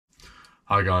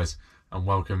Hi guys, and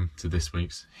welcome to this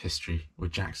week's History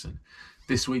with Jackson.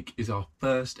 This week is our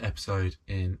first episode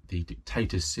in the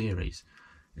Dictators series.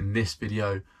 In this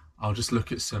video, I'll just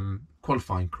look at some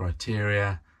qualifying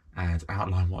criteria and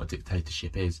outline what a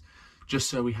dictatorship is, just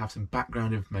so we have some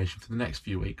background information for the next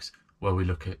few weeks where we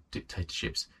look at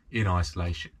dictatorships in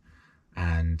isolation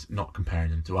and not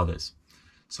comparing them to others.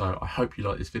 So I hope you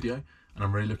like this video, and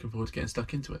I'm really looking forward to getting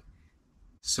stuck into it.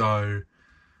 So,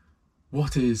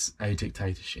 what is a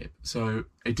dictatorship? So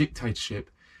a dictatorship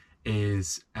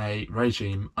is a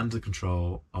regime under the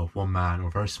control of one man or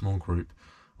a very small group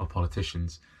of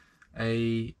politicians.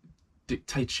 A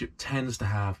dictatorship tends to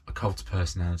have a cult of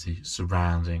personality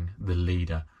surrounding the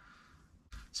leader.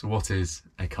 So what is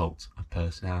a cult of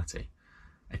personality?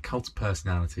 A cult of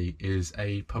personality is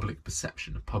a public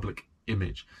perception, a public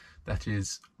image that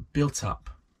is built up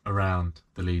around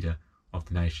the leader of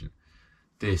the nation.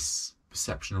 This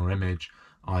perception or image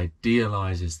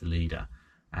idealizes the leader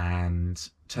and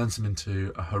turns him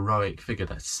into a heroic figure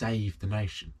that saved the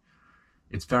nation.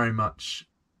 It's very much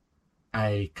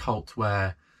a cult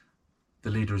where the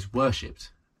leader is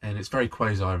worshipped, and it's very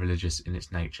quasi-religious in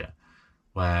its nature,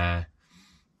 where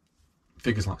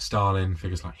figures like Stalin,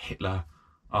 figures like Hitler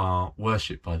are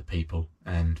worshipped by the people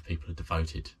and people are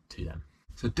devoted to them.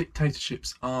 So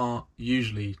dictatorships are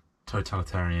usually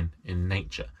totalitarian in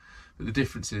nature. But the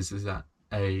difference is that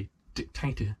a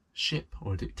dictatorship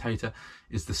or a dictator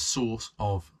is the source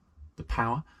of the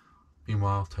power.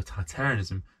 Meanwhile,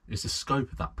 totalitarianism is the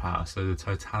scope of that power, so the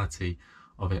totality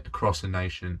of it across a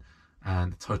nation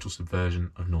and the total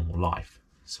subversion of normal life.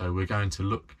 So we're going to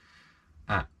look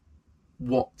at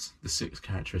what the 6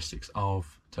 characteristics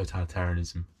of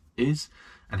totalitarianism is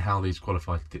and how these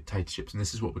qualify to dictatorships. And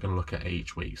this is what we're going to look at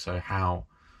each week. So how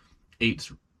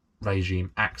each regime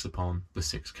acts upon the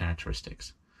 6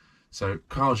 characteristics. So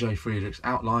Carl J. Friedrichs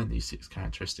outlined these 6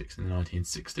 characteristics in the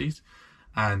 1960s,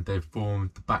 and they've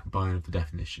formed the backbone of the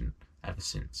definition ever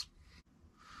since.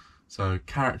 So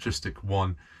characteristic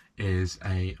 1 is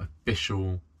an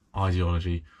official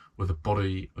ideology with a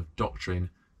body of doctrine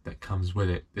that comes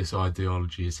with it. This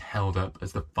ideology is held up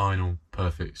as the final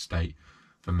perfect state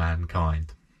for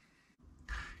mankind.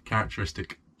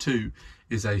 Characteristic 2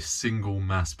 is a single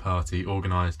mass party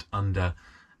organised under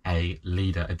a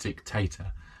leader, a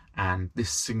dictator, and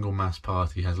this single mass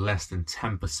party has less than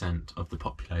 10% of the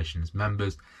population's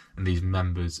members, and these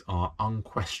members are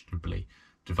unquestionably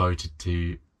devoted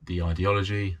to the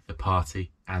ideology, the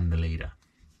party and the leader.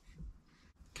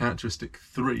 Characteristic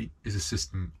 3 is a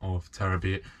system of terror,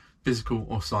 be it physical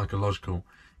or psychological.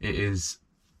 It is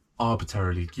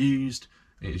arbitrarily used.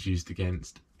 It is used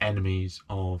against enemies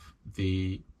of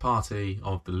the party,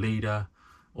 of the leader,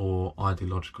 or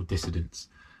ideological dissidents.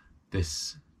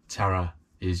 This terror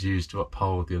is used to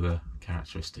uphold the other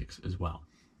characteristics as well.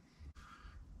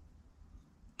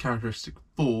 Characteristic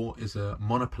 4 is a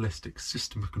monopolistic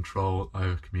system of control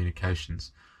over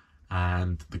communications,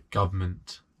 and the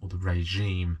government or the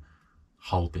regime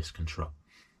hold this control.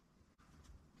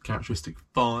 Characteristic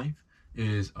 5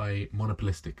 is a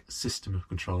monopolistic system of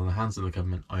control in the hands of the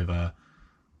government over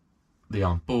the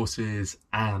armed forces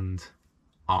and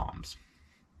arms.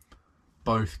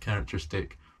 Both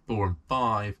characteristic 4 and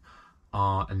 5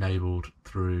 are enabled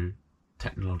through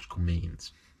technological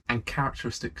means. And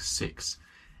characteristic 6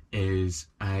 is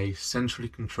a centrally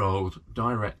controlled,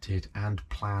 directed and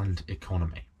planned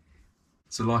economy.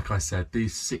 So like I said,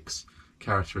 these 6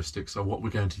 characteristics are what we're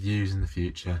going to use in the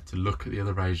future to look at the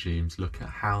other regimes, look at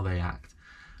how they act,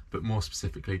 but more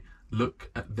specifically,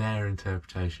 look at their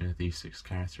interpretation of these 6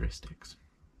 characteristics.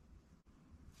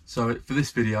 So for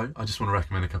this video, I just want to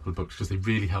recommend a couple of books because they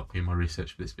really helped me in my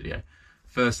research for this video.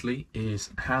 Firstly is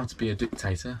How to Be a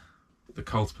Dictator, The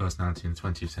Cult of Personality in the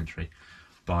 20th Century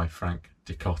by Frank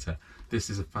Dikötter. This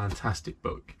is a fantastic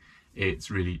book.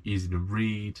 It's really easy to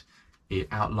read. It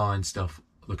outlines stuff,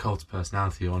 the cult of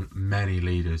personality, on many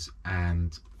leaders,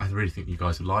 and I really think you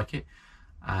guys would like it.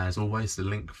 As always, the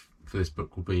link for this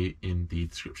book will be in the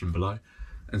description below.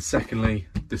 And secondly,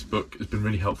 this book has been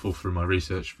really helpful through my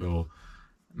research for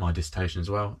my dissertation as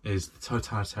well, is The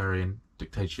Totalitarian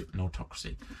Dictatorship and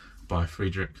Autocracy by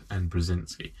Friedrich and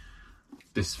Brzezinski.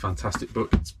 This fantastic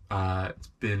book, it's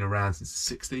been around since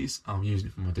the 60s. I'm using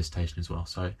it for my dissertation as well.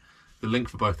 So the link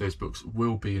for both those books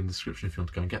will be in the description if you want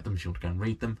to go and get them, if you want to go and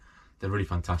read them. They're really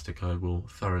fantastic. I will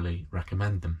thoroughly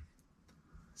recommend them.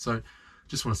 So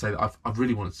just want to say that I've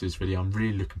really wanted to do this video. I'm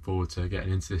really looking forward to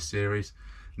getting into this series.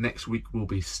 Next week will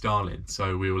be Stalin.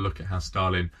 So we will look at how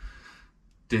Stalin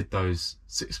did those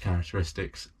 6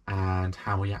 characteristics and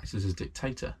how he acted as a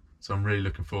dictator. So I'm really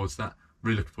looking forward to that.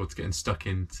 Really looking forward to getting stuck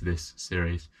into this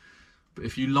series. But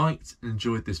if you liked and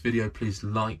enjoyed this video, please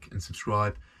like and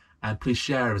subscribe, and please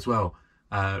share as well.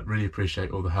 Really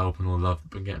appreciate all the help and all the love that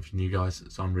I've been getting from you guys,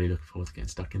 so I'm really looking forward to getting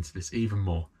stuck into this even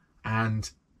more. And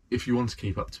if you want to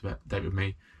keep up to date with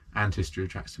me and History of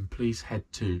Jackson, please head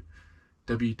to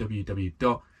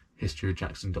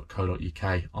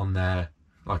www.historyofjackson.co.uk. On there,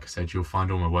 like I said, you'll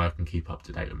find all my work and keep up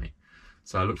to date with me.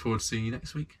 So I look forward to seeing you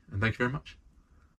next week, and thank you very much.